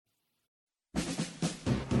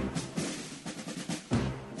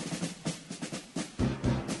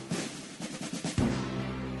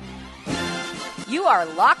You are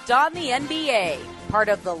Locked On the NBA, part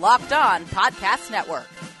of the Locked On Podcast Network.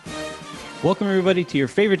 Welcome, everybody, to your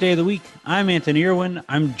favorite day of the week. I'm Anthony Irwin.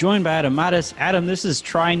 I'm joined by Adam Mattis. Adam, this is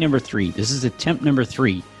try number 3. This is attempt number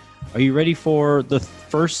 3. Are you ready for the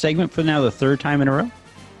first segment for now, the third time in a row? I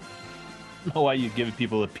don't know why you give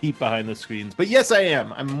people a peek behind the screens, but yes, I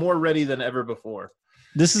am. I'm more ready than ever before.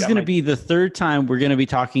 This is going to be the third time we're going to be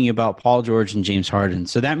talking about Paul George and James Harden.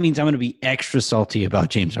 So that means I'm going to be extra salty about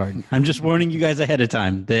James Harden. I'm just warning you guys ahead of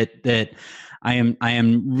time that I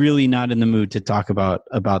am really not in the mood to talk about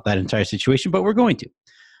that entire situation, but we're going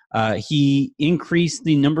to. He increased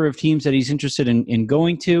the number of teams that he's interested in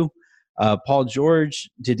going to. Paul George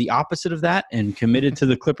did the opposite of that and committed to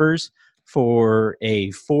the Clippers for a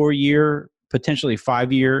 4-year, potentially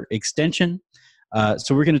 5-year extension.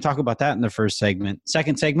 So we're going to talk about that in the first segment.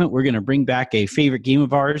 Second segment, we're going to bring back a favorite game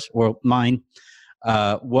of ours, or mine,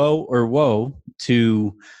 Whoa or Woe,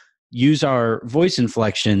 to use our voice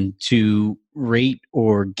inflection to rate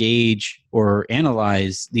or gauge or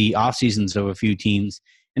analyze the offseasons of a few teams.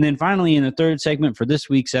 And then finally, in the third segment for this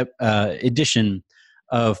week's edition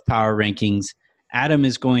of Power Rankings, Adam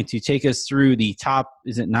is going to take us through the top,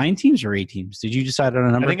 is it 9 teams or 8 teams? Did you decide on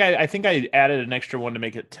a number? I think I added an extra one to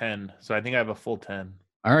make it 10. So I think I have a full 10.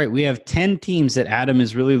 All right. We have 10 teams that Adam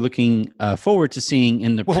is really looking forward to seeing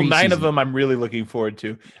in the preseason. 9 of them I'm really looking forward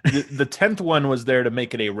to. The 10th one was there to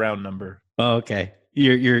make it a round number. Oh, okay.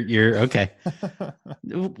 You're okay.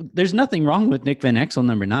 There's nothing wrong with Nick Van Exel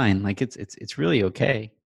number 9. Like it's really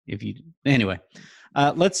okay if you. Anyway,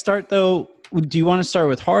 let's start though. Do you want to start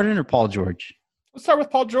with Harden or Paul George? Let's start with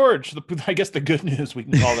Paul George. I guess the good news, we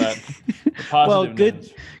can call that. The positive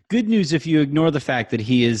news. Good news if you ignore the fact that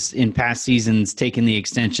he is in past seasons taken the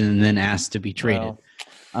extension and then asked to be traded.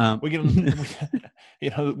 Well, we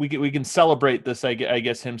can celebrate this. I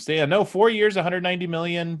guess him staying. No, 4 years, $190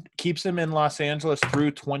 million keeps him in Los Angeles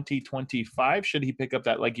through 2025. Should he pick up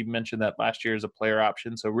that, like you mentioned, that last year as a player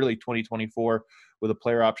option? So really 2024 with a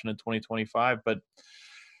player option in 2025. But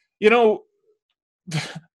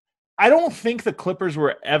I don't think the Clippers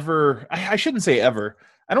were ever, I shouldn't say ever,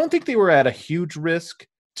 I don't think they were at a huge risk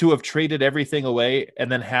to have traded everything away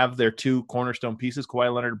and then have their 2 cornerstone pieces,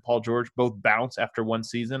 Kawhi Leonard and Paul George, both bounce after one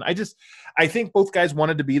season. I think both guys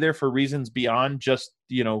wanted to be there for reasons beyond just,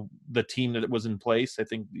 the team that was in place. I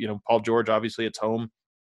think, Paul George, obviously it's home,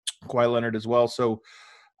 Kawhi Leonard as well. So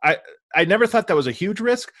I never thought that was a huge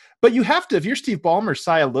risk, but you have to, if you're Steve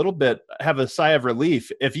Ballmer, have a sigh of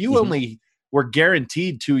relief. If you only were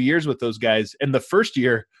guaranteed 2 years with those guys, and the first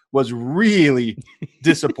year was really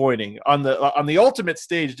disappointing on the ultimate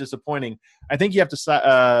stage, disappointing. I think you have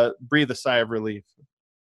to breathe a sigh of relief.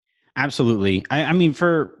 Absolutely. I mean,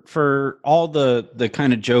 for all the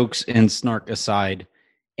kind of jokes and snark aside,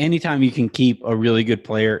 anytime you can keep a really good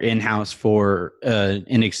player in-house for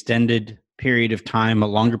an extended period of time, a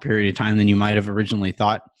longer period of time than you might have originally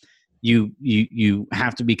thought, you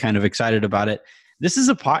have to be kind of excited about it. This is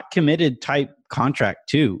a pot committed type contract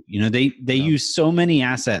too. They use so many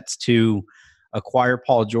assets to acquire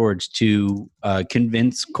Paul George, to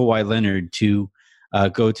convince Kawhi Leonard to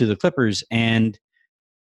go to the Clippers. And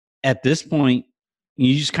at this point,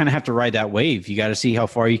 you just kind of have to ride that wave. You got to see how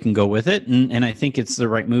far you can go with it. And I think it's the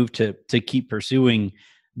right move to keep pursuing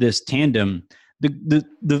this tandem. The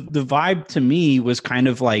vibe to me was kind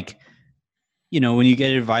of like, when you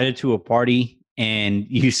get invited to a party and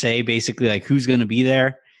you say basically like who's going to be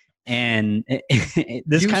there, and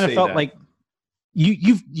this kind of felt that. Like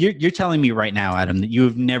you're telling me right now, Adam, that you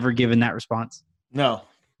have never given that response. No,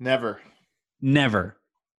 never.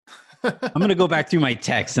 I'm going to go back through my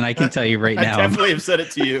text, and I can tell you right now. I definitely have said it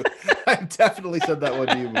to you. I definitely said that one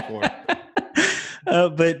to you before.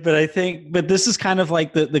 But this is kind of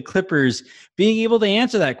like the Clippers being able to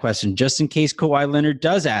answer that question, just in case Kawhi Leonard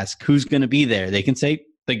does ask who's going to be there. They can say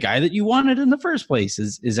the guy that you wanted in the first place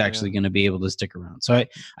is actually going to be able to stick around. So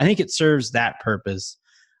I think it serves that purpose.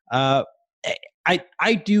 I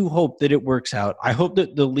do hope that it works out. I hope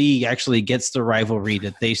that the league actually gets the rivalry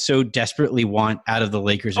that they so desperately want out of the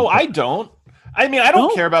Lakers. Oh, I don't. I mean, I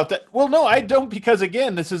don't care about that. Well, no, I don't, because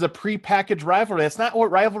again, this is a pre-packaged rivalry. That's not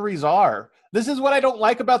what rivalries are. This is what I don't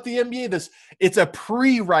like about the NBA. It's a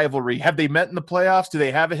pre-rivalry. Have they met in the playoffs? Do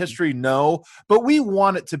they have a history? No. But we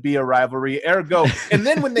want it to be a rivalry, ergo. And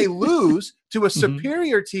then when they lose to a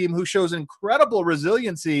superior team who shows incredible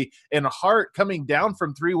resiliency and heart coming down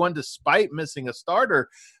from 3-1 despite missing a starter,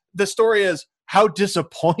 the story is how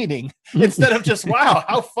disappointing instead of just, wow,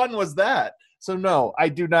 how fun was that? So no, I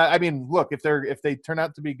do not. I mean, look, if they turn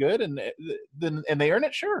out to be good and they earn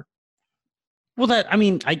it, sure. Well,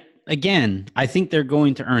 again, I think they're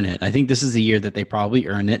going to earn it. I think this is the year that they probably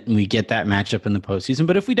earn it, and we get that matchup in the postseason.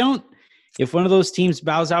 But if we don't, if one of those teams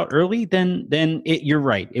bows out early, then you're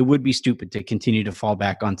right. It would be stupid to continue to fall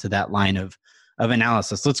back onto that line of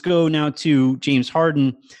analysis. Let's go now to James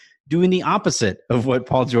Harden doing the opposite of what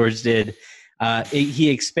Paul George did. He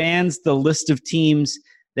expands the list of teams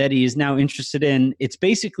that he is now interested in. It's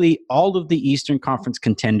basically all of the Eastern Conference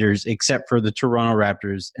contenders except for the Toronto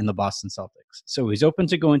Raptors and the Boston Celtics. So he's open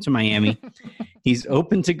to going to Miami. He's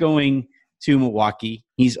open to going to Milwaukee.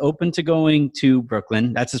 He's open to going to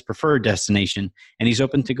Brooklyn. That's his preferred destination. And he's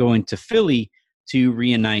open to going to Philly to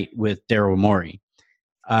reunite with Daryl Morey.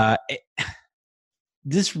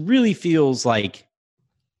 This really feels like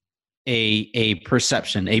a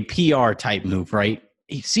perception, a PR type move, right?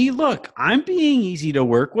 See, look, I'm being easy to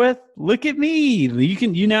work with. Look at me.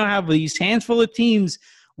 You now have these handful of teams,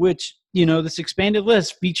 which, this expanded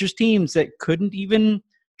list features teams that couldn't even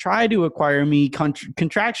try to acquire me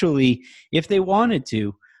contractually if they wanted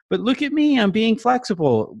to. But look at me, I'm being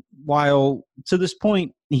flexible. While to this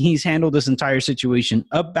point, he's handled this entire situation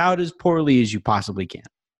about as poorly as you possibly can.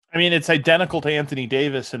 I mean, it's identical to Anthony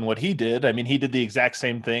Davis and what he did. I mean, he did the exact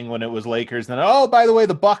same thing when it was Lakers. And then, oh, by the way,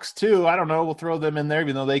 the Bucks too. I don't know. We'll throw them in there,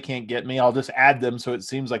 even though they can't get me. I'll just add them so it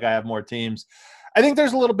seems like I have more teams. I think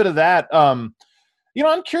there's a little bit of that. I'm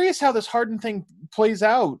curious how this Harden thing plays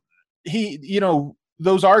out.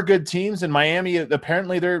 Those are good teams in Miami.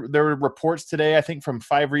 Apparently, there were reports today, I think, from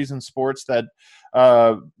 5 Reasons Sports that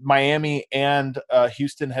Miami and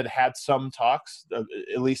Houston had some talks,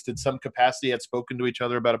 at least in some capacity, had spoken to each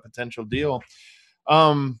other about a potential deal.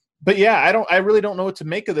 But yeah, I really don't know what to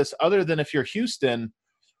make of this other than if you're Houston,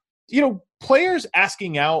 players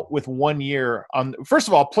asking out with 1 year on, first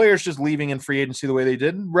of all, players just leaving in free agency the way they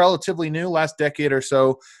did, relatively new, last decade or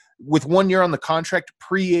so, with 1 year on the contract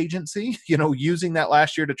pre-agency, using that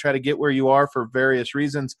last year to try to get where you are for various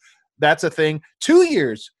reasons. That's a thing. 2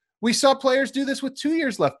 years. We saw players do this with 2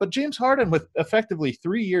 years left, but James Harden with effectively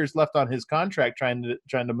 3 years left on his contract trying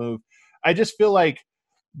to move. I just feel like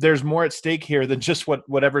there's more at stake here than just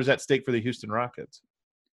whatever's at stake for the Houston Rockets.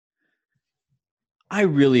 I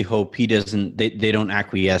really hope they don't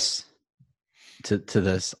acquiesce to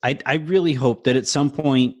this. I really hope that at some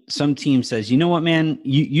point some team says, you know what, man,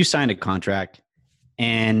 you signed a contract,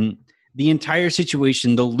 and the entire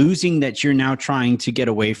situation, the losing that you're now trying to get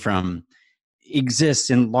away from, exists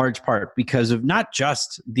in large part because of not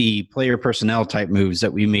just the player personnel type moves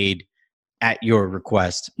that we made at your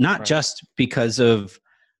request, not just because of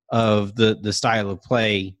the style of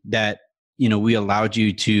play that, we allowed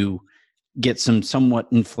you to get some somewhat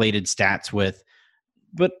inflated stats with,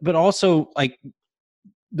 but also like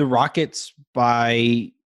the Rockets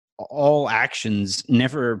by all actions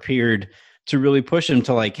never appeared to really push him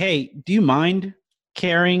to like, hey, do you mind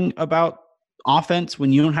caring about offense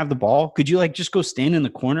when you don't have the ball? Could you just go stand in the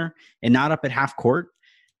corner and not up at half court?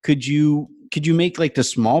 Could you make the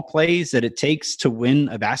small plays that it takes to win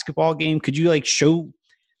a basketball game? Could you show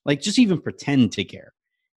just even pretend to care?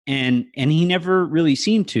 And he never really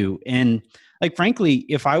seemed to. And frankly,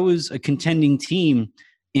 if I was a contending team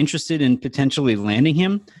interested in potentially landing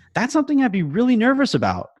him, that's something I'd be really nervous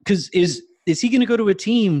about, because is he going to go to a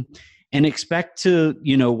team and expect to,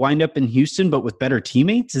 wind up in Houston, but with better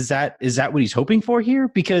teammates? Is that what he's hoping for here?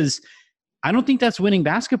 Because I don't think that's winning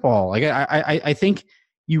basketball. I think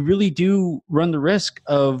you really do run the risk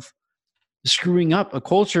of screwing up a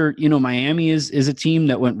culture. Miami is a team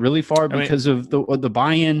that went really far because of the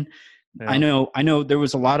buy-in. Yeah. I know there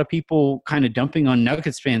was a lot of people kind of dumping on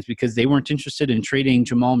Nuggets fans because they weren't interested in trading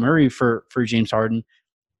Jamal Murray for James Harden.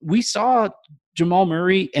 We saw Jamal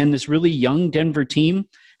Murray and this really young Denver team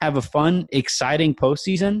have a fun, exciting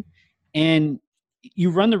postseason, and you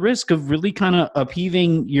run the risk of really kind of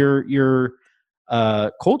upheaving your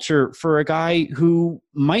culture for a guy who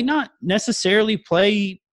might not necessarily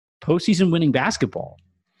play postseason winning basketball.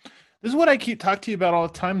 This is what I keep talking to you about all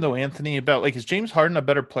the time, though, Anthony, about is James Harden a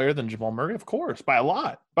better player than Jamal Murray? Of course, by a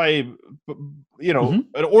lot, by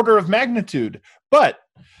an order of magnitude. But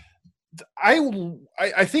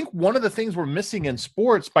I think one of the things we're missing in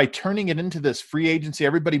sports by turning it into this free agency,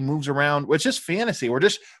 everybody moves around, it's just fantasy. We're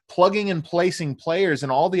just plugging and placing players,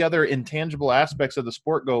 and all the other intangible aspects of the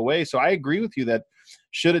sport go away. So I agree with you that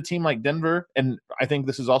should a team like Denver, and I think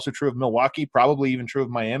this is also true of Milwaukee, probably even true of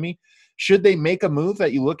Miami, should they make a move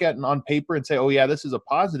that you look at on paper and say, oh yeah, this is a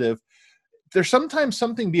positive, there's sometimes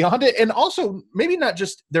something beyond it. And also maybe not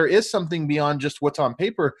just there is something beyond just what's on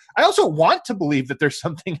paper. I also want to believe that there's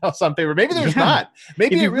something else on paper. Maybe there's not.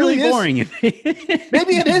 Maybe it really is boring.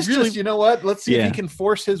 Maybe it is really, just, you know what? Let's see if he can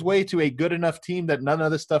force his way to a good enough team that none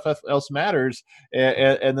of this stuff else matters.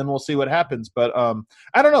 And then we'll see what happens. But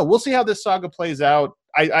I don't know. We'll see how this saga plays out.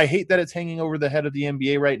 I hate that it's hanging over the head of the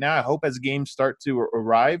NBA right now. I hope as games start to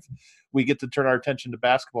arrive, we get to turn our attention to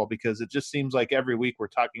basketball, because it just seems like every week we're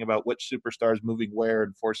talking about which superstars moving where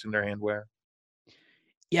and forcing their hand where.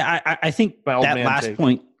 Yeah, I think that last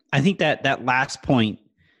point. I think that last point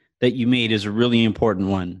that you made is a really important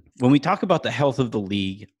one. When we talk about the health of the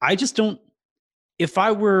league, I just don't. If I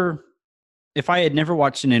had never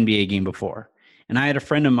watched an NBA game before, and I had a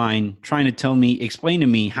friend of mine trying to explain to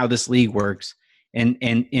me how this league works, and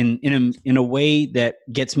in a way that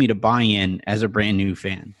gets me to buy in as a brand new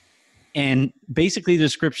fan. And basically the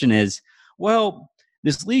description is, well,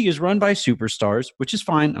 this league is run by superstars, which is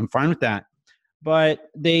fine. I'm fine with that. But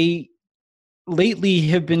they lately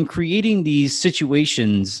have been creating these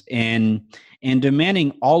situations and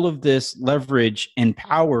demanding all of this leverage and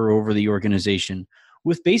power over the organization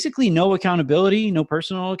with basically no accountability, no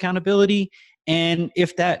personal accountability. And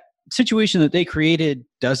if that situation that they created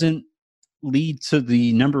doesn't lead to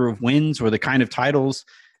the number of wins or the kind of titles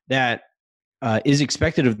that is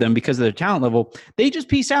expected of them because of their talent level, they just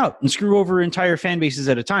peace out and screw over entire fan bases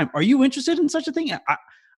at a time. Are you interested in such a thing?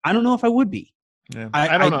 I don't know if I would be. Yeah,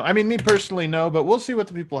 I don't know. I mean, me personally, no, but we'll see what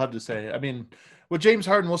the people have to say. I mean, with James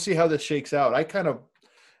Harden, we'll see how this shakes out. I kind of,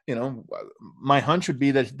 my hunch would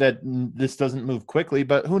be that this doesn't move quickly,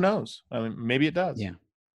 but who knows? I mean, maybe it does.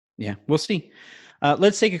 Yeah, we'll see.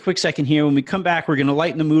 Let's take a quick second here. When we come back, we're going to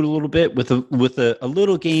lighten the mood a little bit with a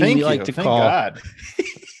little game we like to call. God.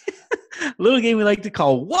 A little game we like to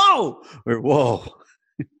call Whoa or Whoa.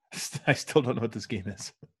 I still don't know what this game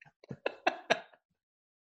is.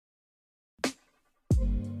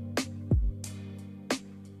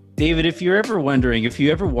 David, if you're ever wondering, if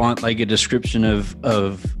you ever want like a description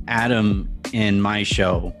of Adam and my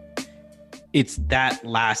show, it's that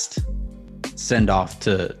last send off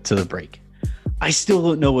to the break. I still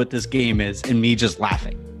don't know what this game is, and me just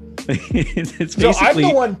laughing. It's so I'm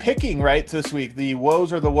the one picking right this week. The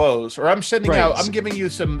woes are the woes, or I'm sending out. I'm giving you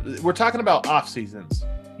some. We're talking about off seasons.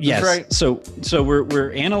 Yes. Right. So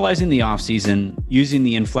we're analyzing the off season using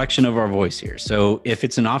the inflection of our voice here. So if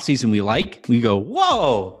it's an off season we like, we go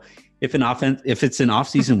whoa. If it's an off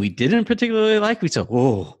season we didn't particularly like, we say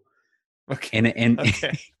whoa. Okay. And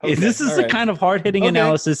this is the kind of hard-hitting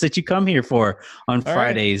analysis that you come here for on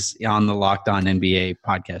Fridays on the Locked On NBA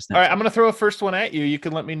podcast. All right, I'm going to throw a first one at you. You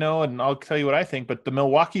can let me know, and I'll tell you what I think. But the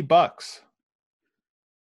Milwaukee Bucks.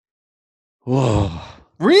 Whoa.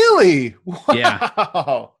 Really?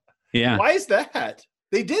 Wow. Yeah. Why is that?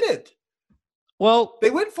 They did it. Well, they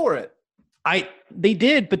went for it. They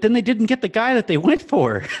did, but then they didn't get the guy that they went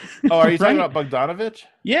for. Oh, are you talking about Bogdanovich?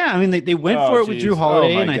 Yeah, I mean they went for it with Drew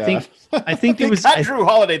Holiday, and I think it was Drew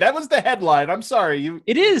Holiday. That was the headline. I'm sorry,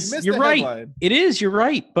 it is. You're right. Headline. It is. You're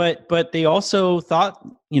right. But they also thought,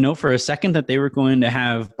 for a second that they were going to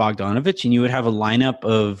have Bogdanovich, and you would have a lineup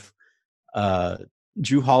of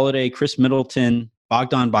Drew Holiday, Chris Middleton,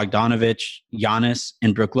 Bogdanovich, Giannis,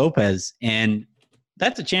 and Brook Lopez, and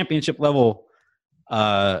that's a championship level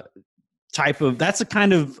that's a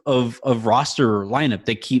kind of roster lineup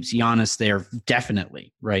that keeps Giannis there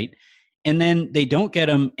definitely, right? And then they don't get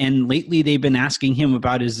him, and lately they've been asking him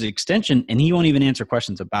about his extension, and he won't even answer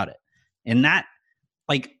questions about it. And that,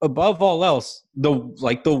 like, above all else, the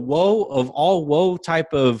woe of all woe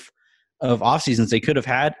type of off seasons they could have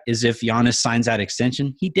had is if Giannis signs that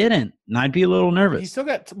extension. He didn't, and I'd be a little nervous. He's still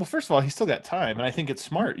got first of all, he's still got time, and I think it's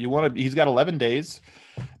smart. He's got 11 days.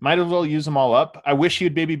 Might as well use them all up. I wish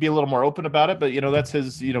he'd maybe be a little more open about it, but that's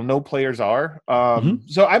his. No players are.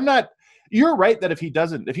 So I'm not. You're right that if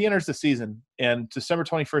he enters the season and December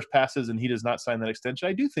 21st passes and he does not sign that extension,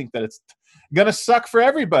 I do think that it's gonna suck for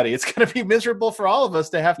everybody. It's gonna be miserable for all of us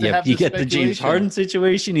to have to have. You get the James Harden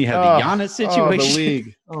situation. You have the Giannis situation. The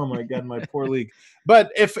league. Oh my God, my poor league.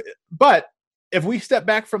 But if we step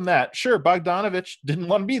back from that, sure, Bogdanovich didn't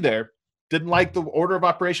want to be there. Didn't like the order of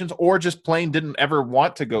operations, or just plain didn't ever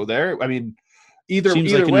want to go there. I mean,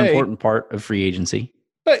 seems like an important part of free agency.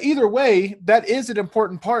 But either way, that is an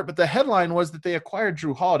important part. But the headline was that they acquired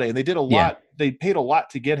Drew Holiday, and they did a lot. Yeah. They paid a lot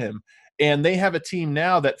to get him, and they have a team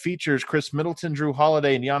now that features Chris Middleton, Drew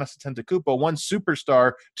Holiday, and Giannis Antetokounmpo. One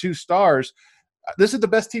superstar, 2 stars. This is the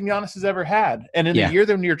best team Giannis has ever had. And in the year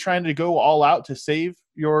when you're trying to go all out to save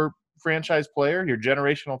your franchise player, your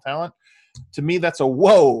generational talent, to me, that's a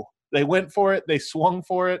whoa. They went for it. They swung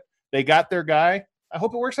for it. They got their guy. I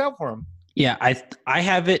hope it works out for them. Yeah, I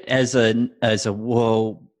have it as a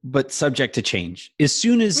whoa, but subject to change. As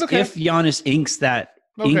soon as Okay. if Giannis inks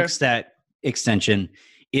that extension,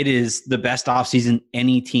 it is the best offseason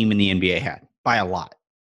any team in the NBA had by a lot.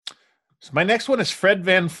 So my next one is Fred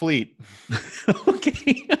VanVleet.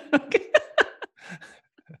 Okay. Okay.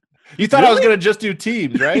 You thought I was going to just do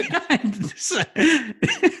teams, right?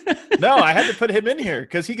 No, I had to put him in here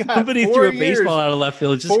because he got somebody 4 threw a years, baseball out of left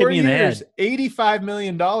field. Just hit 4 me in the years, head. $85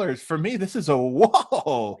 million. For me, this is a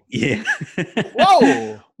whoa. Yeah.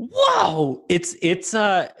 Whoa. Whoa. It's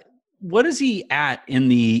what is he at in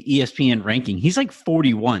the ESPN ranking? He's like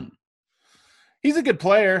 41. He's a good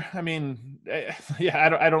player. I mean,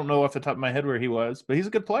 yeah, I don't know off the top of my head where he was, but he's a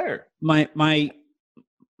good player. My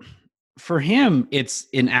for him, it's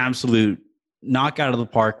an absolute knockout of the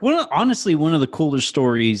park. Honestly, one of the cooler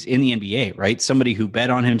stories in the NBA, right? Somebody who bet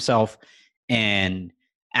on himself and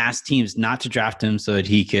asked teams not to draft him so that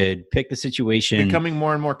he could pick the situation. Becoming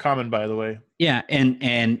more and more common, by the way. Yeah,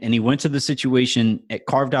 and he went to the situation, it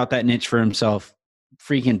carved out that niche for himself,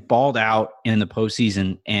 freaking balled out in the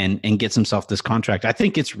postseason and gets himself this contract. I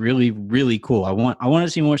think it's really, really cool. I want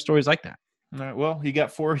to see more stories like that. All right, well, he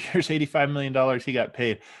got 4 years, $85 million. He got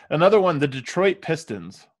paid. Another one, the Detroit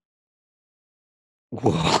Pistons.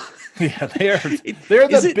 Whoa. Yeah, they're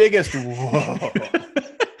the biggest whoa.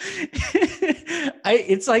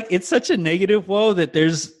 It's such a negative whoa that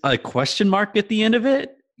there's a question mark at the end of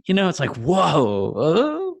it. You know, it's like,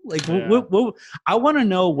 whoa. What, I want to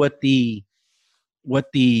know what the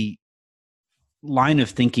line of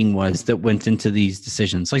thinking was that went into these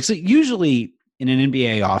decisions. Like, so usually in an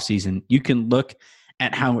NBA offseason, you can look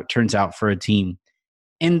at how it turns out for a team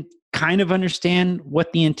and kind of understand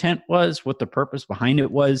what the intent was, what the purpose behind it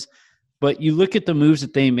was. But you look at the moves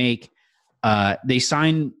that they make. They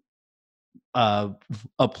sign a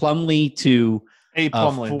Plumlee to they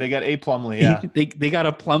got a Plumlee. Yeah, they got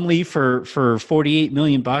a Plumlee for $48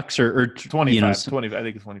 million or 25. 20. I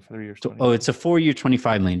think it's 23 years. 25. Oh, it's a 4-year,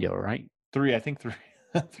 $25 million deal, right? 3. I think 3.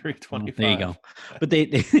 325. There you go. But they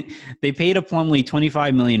paid a Plumlee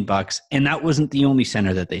 $25 million, and that wasn't the only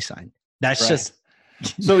center that they signed. That's right. Just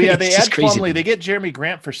so yeah. They add Plumlee. They get Jeremy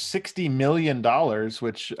Grant for $60 million,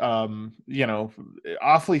 which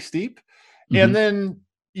awfully steep. Mm-hmm. And then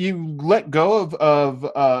you let go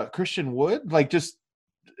of Christian Wood, like just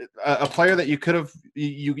a player that you could have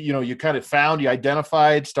you kind of found, you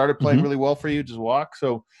identified, started playing mm-hmm. really well for you, just walk.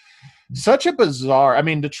 So such a bizarre. I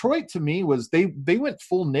mean, Detroit to me was they went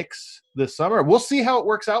full Knicks this summer. We'll see how it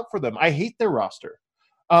works out for them. I hate their roster,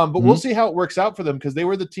 but mm-hmm. we'll see how it works out for them because they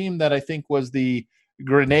were the team that I think was the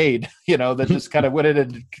grenade, that just kind of went in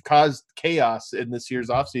and caused chaos in this year's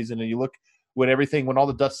offseason. And you look when all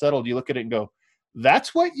the dust settled, you look at it and go,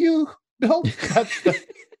 "That's what you built.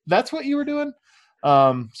 That's what you were doing."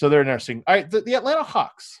 So they're interesting. All right, the Atlanta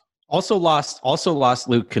Hawks. Also lost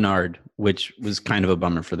Luke Kennard, which was kind of a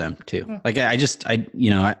bummer for them too. Yeah. Like I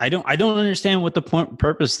don't understand what the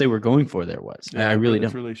purpose they were going for there was. Yeah, I really don't.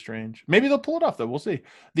 It's really strange. Maybe they'll pull it off though. We'll see.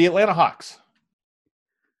 The Atlanta Hawks.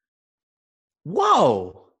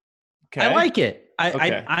 Whoa. Okay. I like it.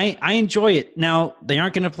 I enjoy it. Now they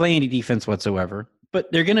aren't going to play any defense whatsoever, but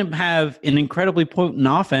they're going to have an incredibly potent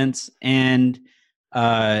offense and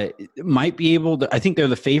might be able to. I think they're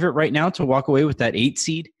the favorite right now to walk away with that 8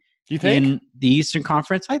 seed. You think? In the Eastern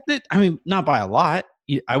Conference? I mean, not by a lot.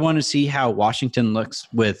 I want to see how Washington looks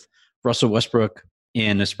with Russell Westbrook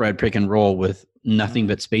in a spread pick and roll with nothing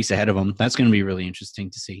but space ahead of them. That's going to be really interesting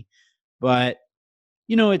to see. But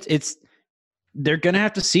it's they're going to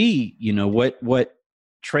have to see what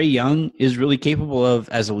Trae Young is really capable of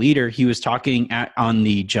as a leader. He was talking on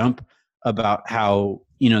the jump about how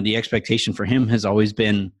the expectation for him has always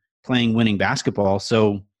been playing winning basketball.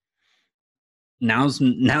 So now's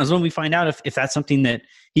when we find out if that's something that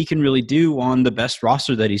he can really do on the best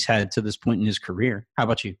roster that he's had to this point in his career. How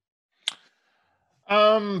about you?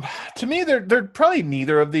 To me, they're probably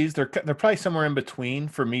neither of these. They're probably somewhere in between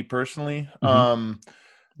for me personally. Mm-hmm.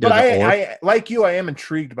 But I like you, I am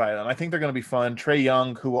intrigued by them. I think they're going to be fun. Trae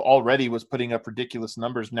Young, who already was putting up ridiculous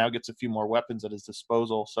numbers, now gets a few more weapons at his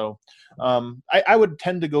disposal. So I would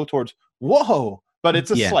tend to go towards whoa, but it's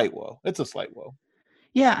a slight whoa. It's a slight whoa.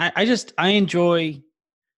 Yeah, I enjoy.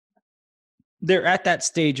 They're at that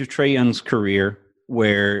stage of Trae Young's career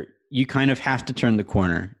where you kind of have to turn the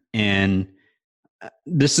corner, and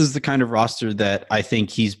this is the kind of roster that I think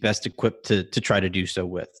he's best equipped to try to do so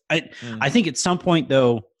with. I think at some point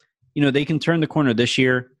though, they can turn the corner this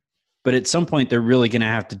year, but at some point they're really going to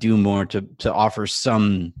have to do more to offer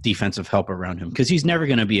some defensive help around him because he's never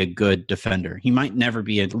going to be a good defender. He might never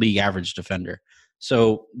be a league average defender.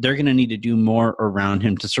 So they're going to need to do more around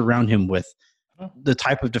him to surround him with the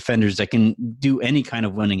type of defenders that can do any kind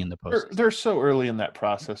of winning in the postseason. They're so early in that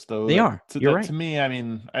process, though. They are. You're right. To me, I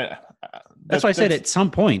mean, that's why I said at some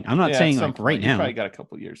point. I'm not saying like right now. You probably got a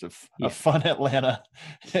couple years of fun Atlanta.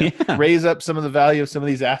 Raise up some of the value of some of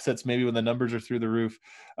these assets maybe when the numbers are through the roof.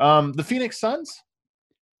 The Phoenix Suns.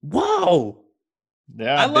 Whoa.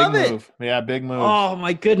 Yeah, I love it. Yeah, big move. Oh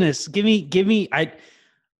my goodness. Give me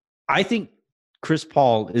I think Chris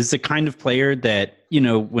Paul is the kind of player that,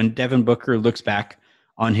 when Devin Booker looks back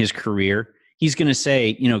on his career, he's going to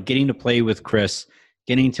say, getting to play with Chris,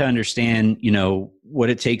 getting to understand, what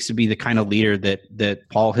it takes to be the kind of leader that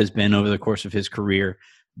Paul has been over the course of his career,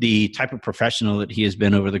 the type of professional that he has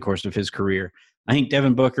been over the course of his career. I think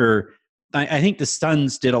Devin Booker, I think the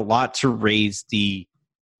Suns did a lot to raise the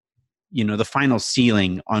final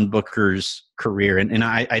ceiling on Booker's career. And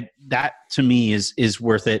I that to me is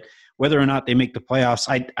worth it. Whether or not they make the playoffs,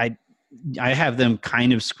 I have them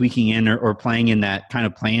kind of squeaking in or playing in that kind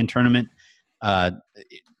of play-in tournament. But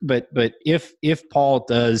if Paul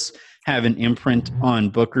does have an imprint on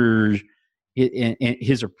Booker,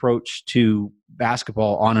 his approach to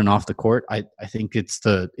basketball on and off the court, I think it's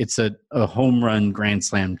a home run grand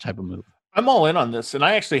slam type of move. I'm all in on this, and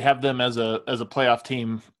I actually have them as a playoff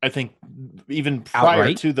team. I think even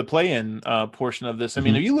prior to the play-in portion of this. I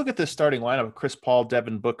mean, if you look at this starting lineup of Chris Paul,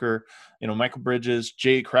 Devin Booker, Michael Bridges,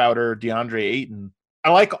 Jay Crowder, DeAndre Ayton,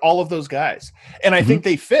 I like all of those guys, and I think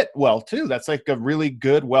they fit well too. That's like a really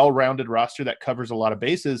good, well-rounded roster that covers a lot of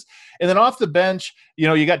bases. And then off the bench,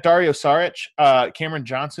 you got Dario Saric, Cameron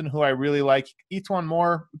Johnson, who I really like. Etuan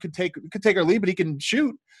Moore could take our lead, but he can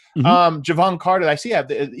shoot. Javon Carter, I see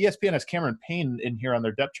ESPN has Cameron Payne in here on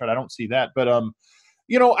their depth chart. I don't see that, but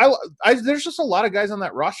there's just a lot of guys on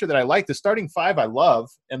that roster that I like. The starting five I love,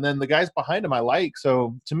 and then the guys behind them I like.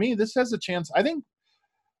 So to me, this has a chance. I think.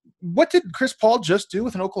 What did Chris Paul just do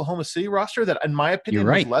with an Oklahoma City roster that, in my opinion,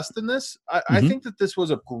 was less than this? I think that this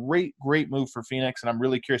was a great, great move for Phoenix, and I'm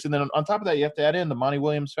really curious. And then on top of that, you have to add in the Monty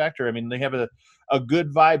Williams factor. I mean, they have a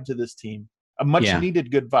good vibe to this team, a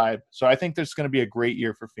much-needed good vibe. So I think there's going to be a great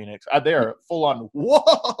year for Phoenix. They are full-on,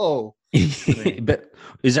 whoa! But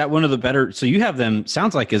is that one of the better – so you have them –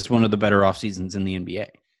 sounds like it's one of the better off seasons in the NBA.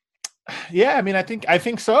 Yeah, I mean, I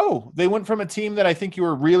think so. They went from a team that I think you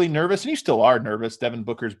were really nervous, and you still are nervous. Devin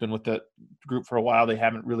Booker's been with the group for a while. They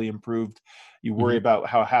haven't really improved. You worry about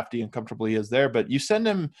how hefty and comfortable he is there, but you send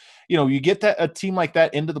him, you get a team like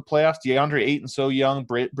that into the playoffs. DeAndre Ayton so young,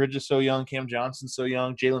 Bridges so young, Cam Johnson so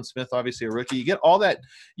young, Jalen Smith obviously a rookie. You get all that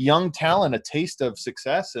young talent, a taste of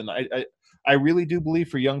success, and I really do believe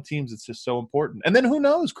for young teams it's just so important. And then who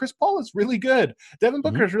knows? Chris Paul is really good. Devin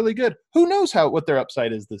Booker is really good. Who knows what their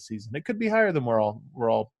upside is this season? It could be higher than we're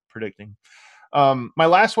all predicting. My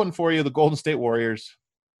last one for you, the Golden State Warriors.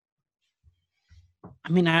 I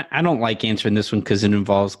mean, I don't like answering this one because it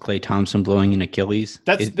involves Klay Thompson blowing an Achilles.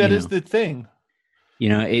 That is the thing.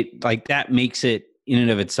 It like that makes it in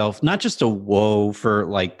and of itself not just a woe for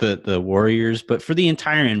like the Warriors, but for the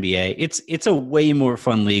entire NBA. It's a way more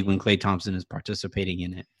fun league when Klay Thompson is participating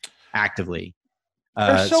in it actively.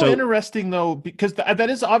 They're so interesting though, because that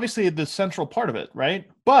is obviously the central part of it, right?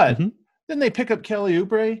 But then they pick up Kelly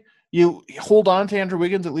Oubre. You hold on to Andrew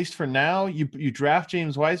Wiggins at least for now. You draft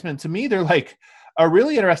James Wiseman. To me, they're like a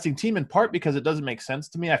really interesting team in part because it doesn't make sense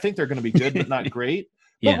to me. I think they're going to be good, but not great.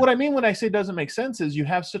 But what I mean when I say doesn't make sense is you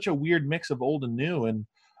have such a weird mix of old and new. And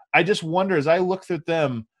I just wonder as I look at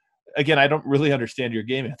them, again, I don't really understand your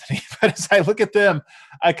game, Anthony, but as I look at them,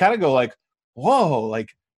 I kind of go like, whoa, like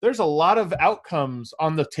there's a lot of outcomes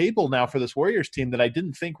on the table now for this Warriors team that I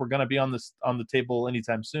didn't think were going to be on the table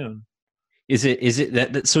anytime soon. Is it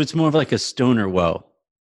that so it's more of like a stoner whoa.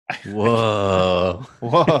 Whoa.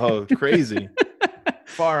 Whoa, crazy.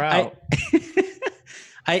 Far out.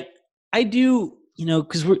 I do,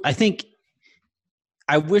 because I think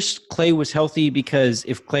I wish Klay was healthy because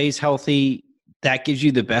if Klay's healthy, that gives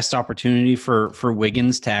you the best opportunity for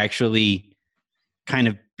Wiggins to actually kind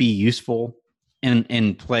of be useful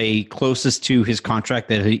and play closest to his contract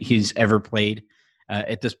that he's ever played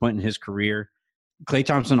at this point in his career. Klay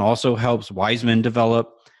Thompson also helps Wiseman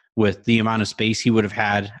develop with the amount of space he would have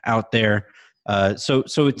had out there. So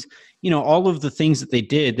it's, all of the things that they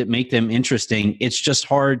did that make them interesting. It's just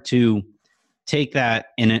hard to take that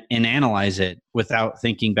and analyze it without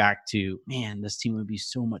thinking back to, man, this team would be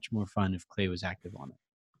so much more fun if Klay was active on it.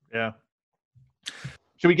 Yeah.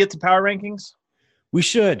 Should we get to power rankings? We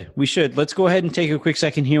should. Let's go ahead and take a quick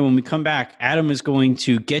second here. When we come back, Adam is going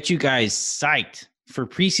to get you guys psyched for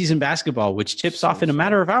preseason basketball, which tips off in a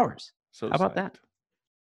matter of hours. How about that?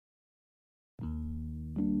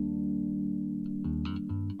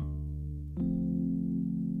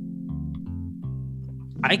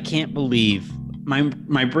 I can't believe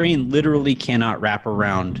my brain literally cannot wrap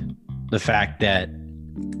around the fact that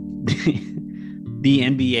the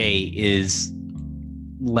NBA is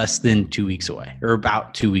less than 2 weeks away, or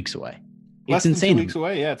about 2 weeks away. Less than 2 weeks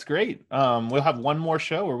away. Yeah, it's great. We'll have one more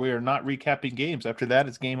show where we are not recapping games. After that,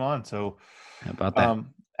 it's game on. So how about that?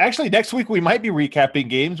 Actually, next week we might be recapping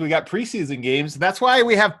games. We got preseason games. That's why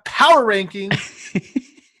we have power rankings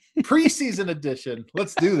preseason edition.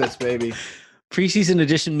 Let's do this, baby. Preseason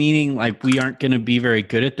edition meaning like we aren't going to be very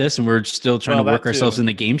good at this and we're still trying to work ourselves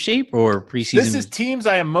into game shape, or preseason? This is teams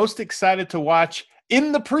I am most excited to watch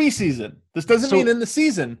in the preseason. This doesn't mean in the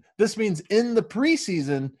season. This means in the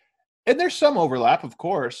preseason. And there's some overlap, of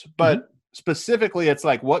course, but specifically it's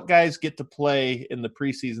like what guys get to play in the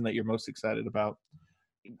preseason that you're most excited about.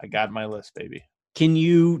 I got my list, baby. Can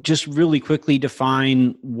you just really quickly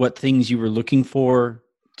define what things you were looking for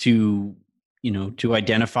to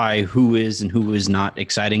identify who is and who is not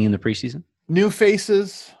exciting in the preseason? New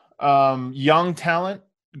faces, young talent,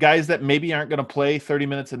 guys that maybe aren't going to play 30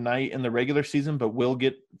 minutes a night in the regular season, but will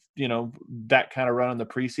get, that kind of run in the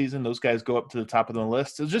preseason. Those guys go up to the top of the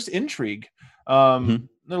list. It's just intrigue. There are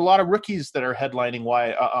a lot of rookies that are headlining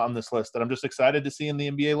on this list that I'm just excited to see in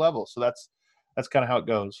the NBA level. So that's kind of how it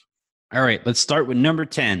goes. All right, let's start with number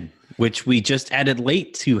 10, which we just added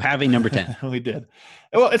late to having number 10. We did.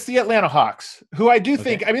 Well, it's the Atlanta Hawks, who I do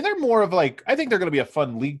think, they're more of I think they're going to be a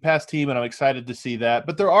fun league pass team, and I'm excited to see that.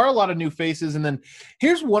 But there are a lot of new faces. And then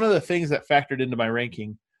here's one of the things that factored into my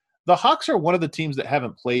ranking. The Hawks are one of the teams that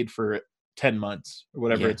haven't played for 10 months or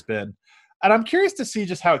whatever it's been. And I'm curious to see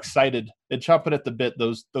just how excited and chomping at the bit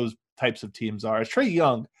those types of teams are. As Trae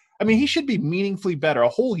Young, he should be meaningfully better. A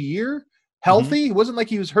whole year healthy. It wasn't like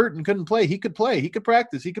he was hurt and couldn't play. He could play. He could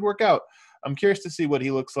practice. He could work out. I'm curious to see what he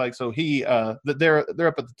looks like. So they're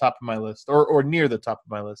up at the top of my list, or near the top of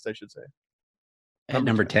my list, I should say. At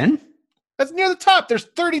number 10? That's near the top. There's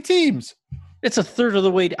 30 teams. It's a third of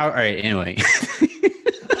the way. All right. Anyway.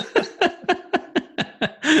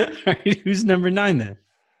 All right. Who's number 9 then?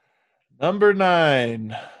 Number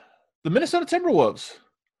 9, the Minnesota Timberwolves.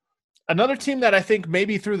 Another team that I think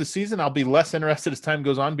maybe through the season I'll be less interested as time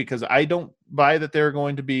goes on, because I don't buy that they're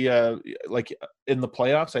going to be in the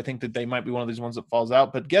playoffs. I think that they might be one of these ones that falls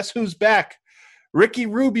out. But guess who's back? Ricky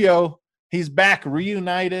Rubio. He's back,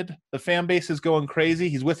 reunited. The fan base is going crazy.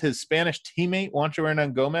 He's with his Spanish teammate, Juancho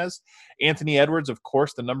Hernan Gomez. Anthony Edwards, of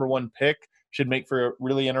course, the number 1 pick, should make for a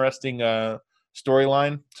really interesting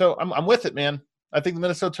storyline. So I'm with it, man. I think the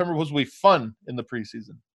Minnesota Timberwolves will be fun in the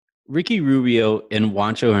preseason. Ricky Rubio and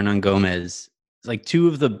Juancho Hernan Gomez, like 2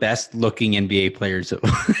 of the best looking NBA players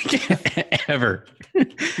ever.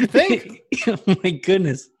 You think? Oh my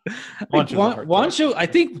goodness. Juancho, I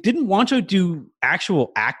think, didn't Juancho do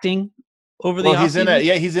actual acting over the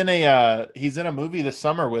offseason? He's in a movie this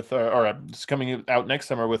summer with or it's coming out next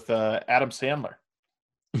summer with Adam Sandler.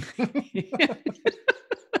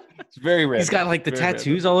 It's very rare. He's got like the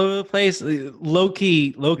tattoos all over the place. Low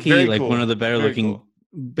key, very like cool. One of the better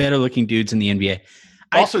looking dudes in the NBA.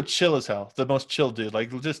 Also chill as hell. The most chill dude.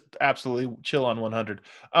 Like just absolutely chill on 100.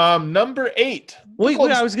 Number 8. Wait,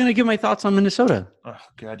 I was going to give my thoughts on Minnesota. Oh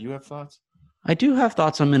God, you have thoughts? I do have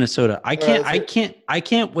thoughts on Minnesota. I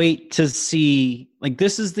can't wait to see, like,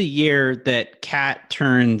 this is the year that Cat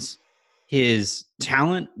turns his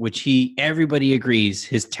talent, which everybody agrees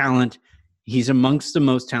his talent, he's amongst the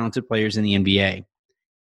most talented players in the NBA.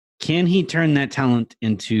 Can he turn that talent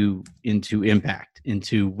into impact,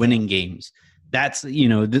 into winning games? That's,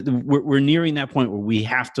 we're nearing that point where we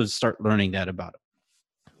have to start learning that about him.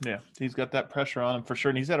 Yeah, he's got that pressure on him for sure.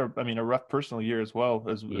 And he's had a rough personal year as well,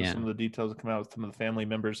 as some of the details that come out with some of the family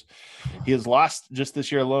members he has lost just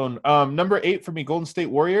this year alone. Number 8 for me, Golden State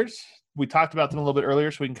Warriors. We talked about them a little bit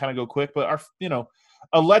earlier, so we can kind of go quick, but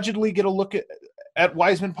allegedly get a look at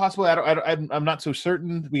Wiseman possibly. I'm not so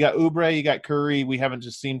certain. We got Oubre, you got Curry. We haven't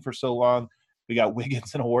just seen for so long. We got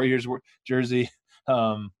Wiggins in a Warriors jersey.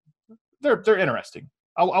 They're interesting.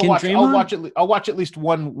 I'll watch at least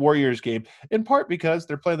one Warriors game, in part because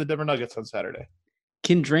they're playing the Denver Nuggets on Saturday.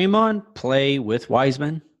 Can Draymond play with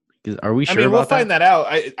Wiseman? Are we sure? We'll find that out.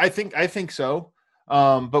 I think so.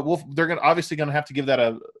 But they're obviously gonna have to give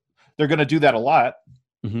that they're gonna do that a lot.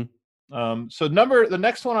 Mm-hmm. So the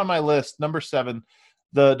next one on my list, number 7,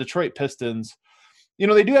 the Detroit Pistons.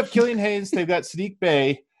 They do have Killian Hayes. They've got Sadiq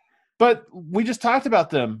Bey. But we just talked about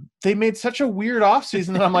them. They made such a weird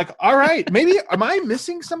offseason that I'm like, all right, maybe am I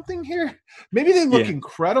missing something here? Maybe they look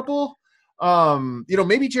incredible.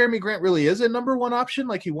 Maybe Jeremy Grant really is a number 1 option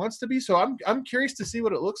like he wants to be. So I'm curious to see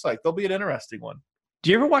what it looks like. They'll be an interesting one. Do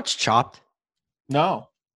you ever watch Chopped? No.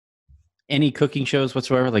 any cooking shows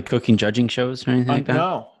whatsoever, like cooking judging shows or anything like that?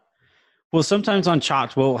 No. Well, sometimes on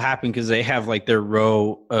Chopped, what will happen because they have like their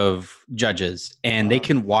row of judges, and they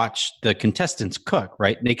can watch the contestants cook.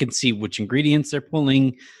 Right, they can see which ingredients they're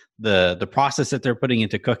pulling, the process that they're putting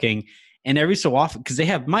into cooking, and every so often, because they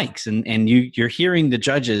have mics, and you're hearing the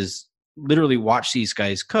judges literally watch these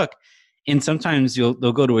guys cook, and sometimes they'll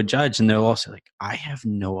go to a judge and they'll also like, I have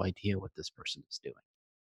no idea what this person is doing.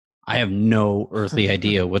 I have no earthly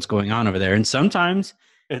idea what's going on over there, and sometimes.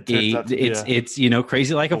 It's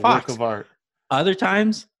crazy like a fox. Work of art. Other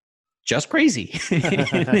times, just crazy.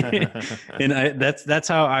 And that's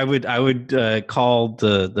how I would call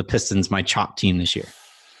the Pistons my chop team this year.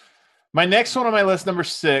 My next one on my list, number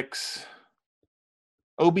 6,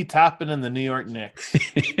 Obi Toppin and the New York Knicks.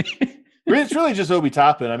 It's really just Obi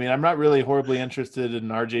Toppin. I mean, I'm not really horribly interested in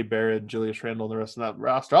RJ Barrett, Julius Randle, and the rest of that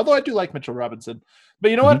roster, although I do like Mitchell Robinson.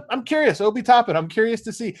 But you know what? I'm curious. Obi Toppin, I'm curious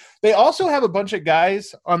to see. They also have a bunch of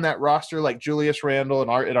guys on that roster like Julius Randle and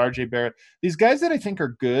RJ Barrett. These guys that I think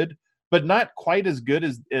are good, but not quite as good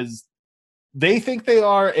as they think they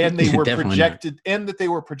are, and they were projected not. And that they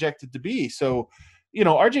were projected to be. So,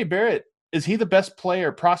 RJ Barrett, is he the best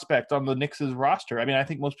player prospect on the Knicks' roster? I mean, I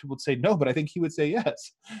think most people would say no, but I think he would say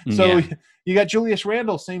yes. So you got Julius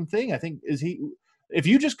Randle, same thing. I think if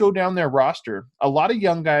you just go down their roster, a lot of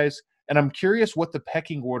young guys, and I'm curious what the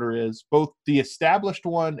pecking order is, both the established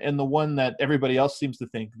one and the one that everybody else seems to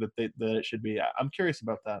think that it should be. I'm curious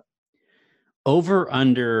about that. Over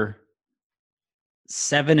under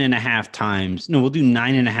 7.5 times. No, we'll do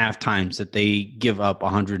 9.5 times that they give up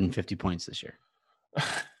 150 points this year.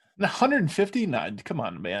 150? No, come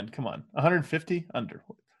on, man. Come on. 150? Under.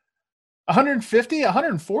 150?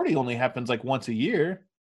 140 only happens like once a year.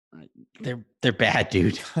 They're bad,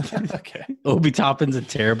 dude. Okay. Obi Toppin's a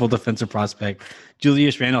terrible defensive prospect.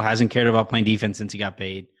 Julius Randle hasn't cared about playing defense since he got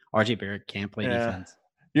paid. RJ Barrett can't play defense.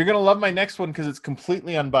 You're going to love my next one because it's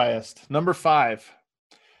completely unbiased. Number 5.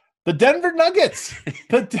 The Denver Nuggets.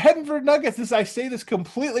 The Denver Nuggets. I say this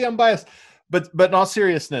completely unbiased, but in all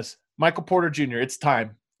seriousness, Michael Porter Jr., it's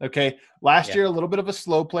time. Okay. Last year, a little bit of a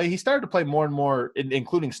slow play. He started to play more and more,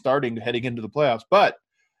 including starting heading into the playoffs, but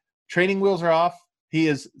training wheels are off. He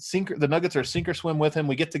is the Nuggets are sink or swim with him.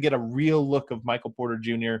 We get to get a real look of Michael Porter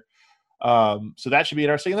Jr. So that should be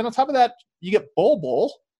interesting. And then on top of that, you get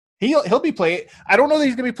Bol. He'll be playing. I don't know that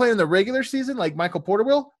he's going to be playing in the regular season like Michael Porter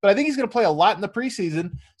will, but I think he's going to play a lot in the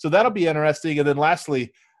preseason. So that'll be interesting. And then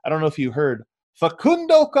lastly, I don't know if you heard,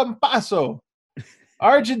 Facundo Campazzo,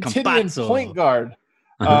 Argentinian point guard.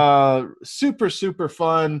 Super, super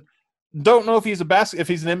fun. Don't know if he's if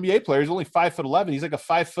he's an NBA player. He's only 5'11". He's like a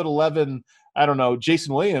 5'11". I don't know,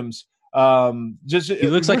 Jason Williams. He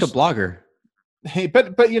looks like a blogger. Hey,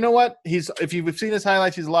 but you know what? If you've seen his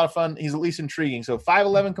highlights, he's a lot of fun. He's at least intriguing. So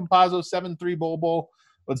 5'11" Campazzo, 7'3" Bol.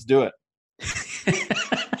 Let's do it.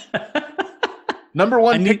 Number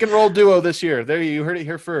 1 pick and roll duo this year. There, you heard it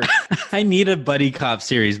here first. I need a buddy cop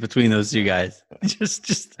series between those two guys.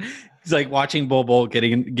 Just he's like watching Bol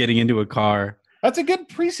getting into a car. That's a good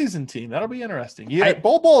preseason team. That'll be interesting.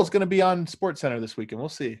 Bol is going to be on SportsCenter this weekend. We'll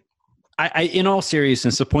see. In all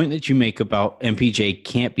seriousness, the point that you make about MPJ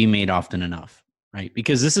can't be made often enough, right?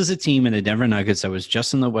 Because this is a team in the Denver Nuggets that was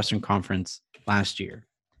just in the Western Conference last year.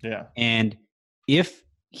 Yeah. And if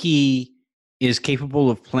he is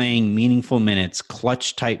capable of playing meaningful minutes,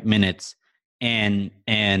 clutch type minutes, and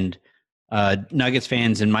Nuggets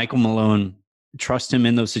fans and Michael Malone trust him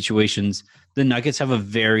in those situations, the Nuggets have a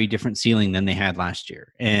very different ceiling than they had last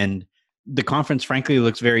year. And the conference, frankly,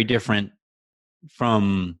 looks very different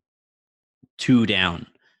from 2 down.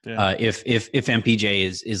 Yeah. If MPJ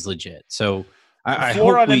is legit. So the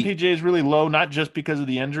floor on MPJ is really low, not just because of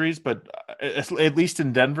the injuries, but at least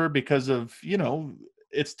in Denver because of,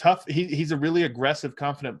 it's tough. He's a really aggressive,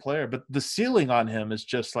 confident player, but the ceiling on him is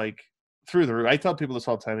just like through the roof. I tell people this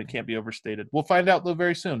all the time. It can't be overstated. We'll find out though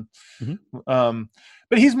very soon. Mm-hmm.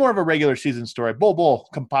 But he's more of a regular season story. Bol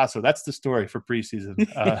Campazzo. That's the story for preseason.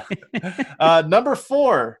 Number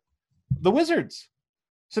 4, the Wizards.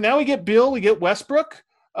 So now we get Bill, we get Westbrook.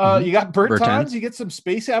 You got Bertans, you get some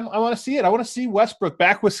spacing. I want to see it. I want to see Westbrook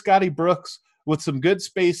back with Scotty Brooks with some good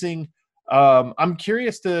spacing. I'm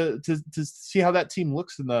curious to see how that team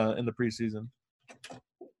looks in the preseason.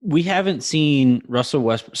 We haven't seen Russell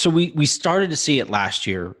Westbrook. So we started to see it last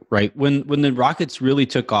year, right? When the Rockets really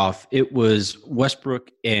took off, it was Westbrook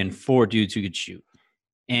and 4 dudes who could shoot.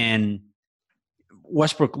 And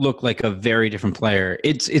Westbrook looked like a very different player.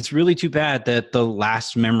 It's really too bad that the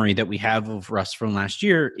last memory that we have of Russ from last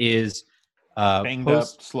year is banged up,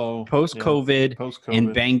 slow, post-COVID,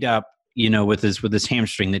 and banged up, with his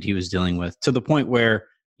hamstring that he was dealing with, to the point where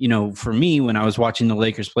for me, when I was watching the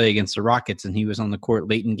Lakers play against the Rockets and he was on the court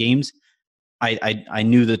late in games, I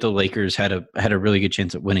knew that the Lakers had a really good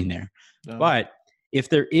chance at winning there. No. But if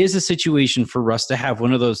there is a situation for Russ to have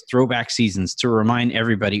one of those throwback seasons to remind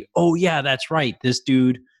everybody, oh yeah, that's right, this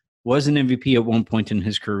dude was an MVP at one point in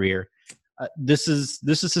his career. This is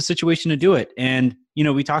a situation to do it. And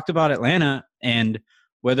we talked about Atlanta and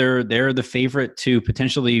whether they're the favorite to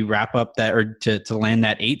potentially wrap up that or to land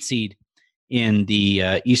that 8 seed in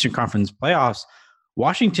the Eastern Conference playoffs.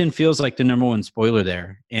 Washington feels like the number one spoiler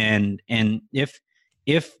there. And if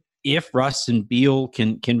Russ and Beal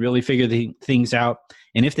can really figure things out,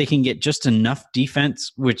 and if they can get just enough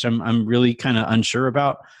defense, which I'm really kind of unsure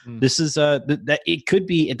about, this is that it could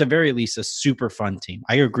be at the very least a super fun team.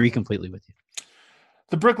 I agree completely with you.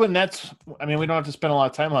 The Brooklyn Nets, I mean, we don't have to spend a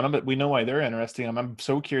lot of time on them, but we know why they're interesting. I'm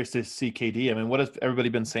so curious to see KD. I mean, what has everybody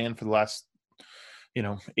been saying for the last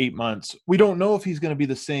 8 months? We don't know if he's going to be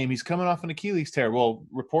the same. He's coming off an Achilles tear. Well,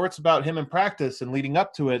 reports about him in practice and leading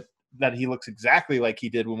up to it that he looks exactly like he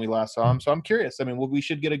did when we last saw him. So I'm curious. I mean, we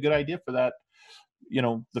should get a good idea for that,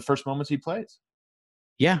 the first moments he plays.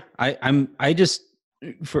 Yeah, I just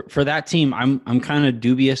for that team, I'm kind of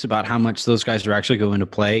dubious about how much those guys are actually going to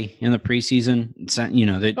play in the preseason.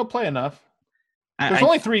 They don't play enough. There's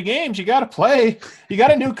only 3 games. You got to play. You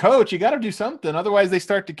got a new coach. You got to do something. Otherwise, they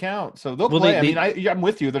start to count. So they'll play. I'm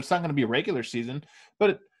with you. There's not going to be a regular season.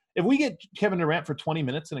 But if we get Kevin Durant for 20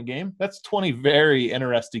 minutes in a game, that's 20 very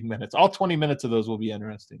interesting minutes. All 20 minutes of those will be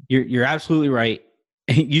interesting. You're absolutely right.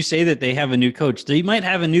 You say that they have a new coach. They might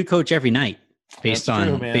have a new coach every night based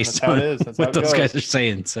on what those guys are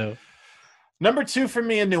saying. So number 2 for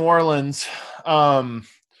me in New Orleans, they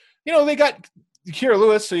got Kira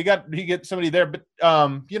Lewis, so you get somebody there, but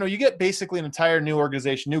you get basically an entire new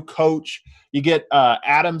organization, new coach. You get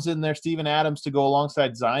Adams in there, Steven Adams, to go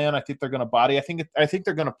alongside Zion. I think they're going to body. I think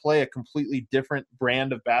they're going to play a completely different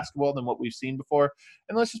brand of basketball than what we've seen before.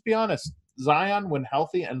 And let's just be honest, Zion, when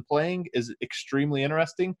healthy and playing, is extremely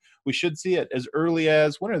interesting. We should see it as early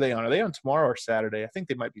as, when are they on? Are they on tomorrow or Saturday? I think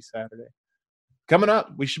they might be Saturday. Coming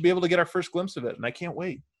up, we should be able to get our first glimpse of it, and I can't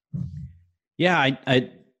wait. Yeah,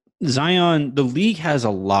 Zion, the league has a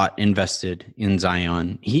lot invested in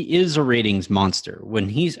Zion. He is a ratings monster. When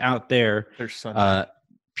he's out there,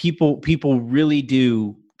 people really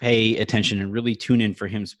do pay attention and really tune in for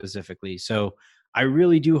him specifically. So I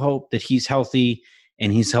really do hope that he's healthy,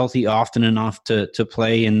 and he's healthy often enough to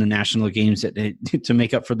play in the national games to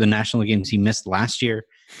make up for the national games he missed last year.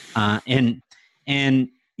 The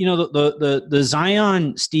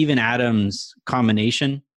Zion Steven Adams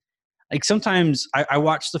combination. Like sometimes I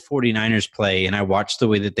watch the 49ers play and I watch the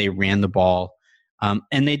way that they ran the ball,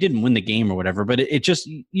 and they didn't win the game or whatever, but it just,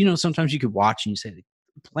 sometimes you could watch and you say,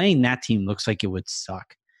 playing that team looks like it would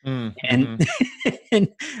suck. And, and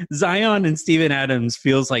Zion and Steven Adams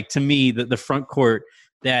feels like, to me, that the front court,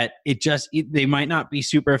 that they might not be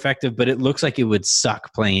super effective, but it looks like it would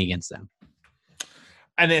suck playing against them.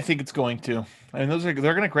 And I think it's going to. I mean, they're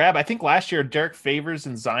going to grab. I think last year Derek Favors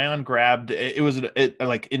and Zion grabbed. It was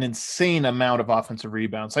like an insane amount of offensive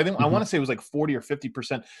rebounds. So I think I want to say it was like 40 or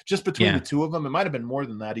 50% just between the two of them. It might have been more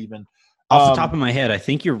than that even. Off the top of my head, I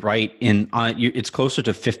think you're right. It's closer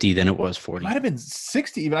to 50 than it was 40. It might have been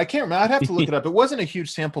 60 even. I can't remember. I'd have to look it up. It wasn't a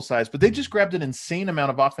huge sample size, but they just grabbed an insane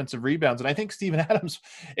amount of offensive rebounds. And I think Steven Adams,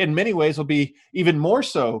 in many ways, will be even more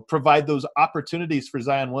so, provide those opportunities for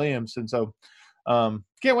Zion Williams. And so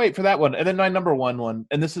can't wait for that one. And then my number one,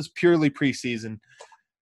 and this is purely preseason.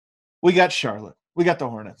 We got Charlotte. We got the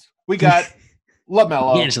Hornets. We got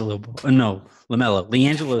LaMelo. LaMelo.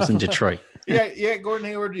 LiAngelo's in Detroit. Yeah, Gordon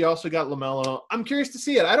Hayward. You also got LaMelo. I'm curious to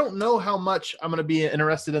see it. I don't know how much I'm going to be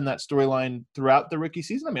interested in that storyline throughout the rookie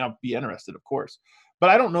season. I mean, I'll be interested, of course. But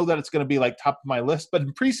I don't know that it's going to be like top of my list. But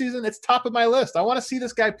in preseason, it's top of my list. I want to see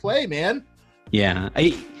this guy play, man. Yeah.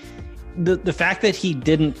 The fact that he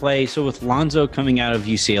didn't play, so with Lonzo coming out of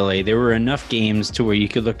UCLA, there were enough games to where you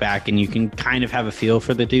could look back and you can kind of have a feel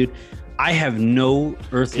for the dude. I have no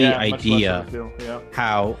earthly idea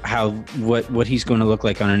what he's going to look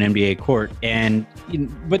like on an NBA court.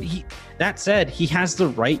 But that said, he has the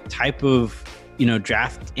right type of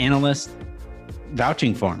draft analyst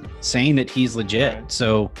vouching for him, saying that he's legit. Right.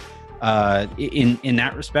 So in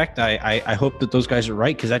that respect, I hope that those guys are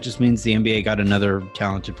right, because that just means the NBA got another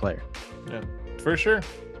talented player. Yeah, for sure.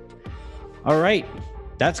 All right,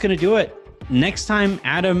 that's going to do it. Next time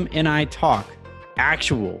Adam and I talk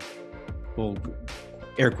actual, well,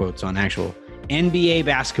 air quotes on actual, NBA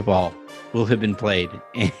basketball will have been played.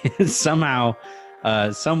 And somehow,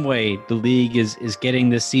 some way, the league is getting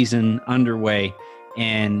this season underway.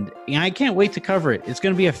 And I can't wait to cover it. It's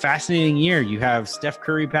going to be a fascinating year. You have Steph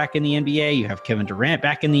Curry back in the NBA. You have Kevin Durant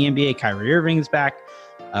back in the NBA. Kyrie Irving's back.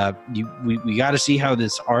 We got to see how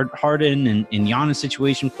this Harden and Giannis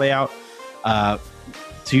situation play out.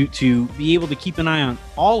 To be able to keep an eye on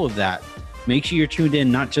all of that, make sure you're tuned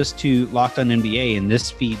in not just to Locked On NBA and this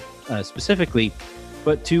feed specifically,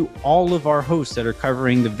 but to all of our hosts that are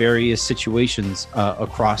covering the various situations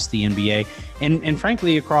across the NBA and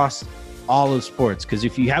frankly across all of sports. Because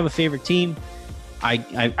if you have a favorite team,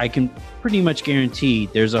 I can pretty much guarantee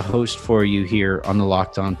there's a host for you here on the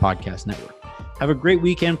Locked On Podcast Network. Have a great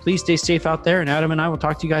weekend. Please stay safe out there. And Adam and I will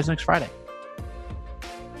talk to you guys next Friday.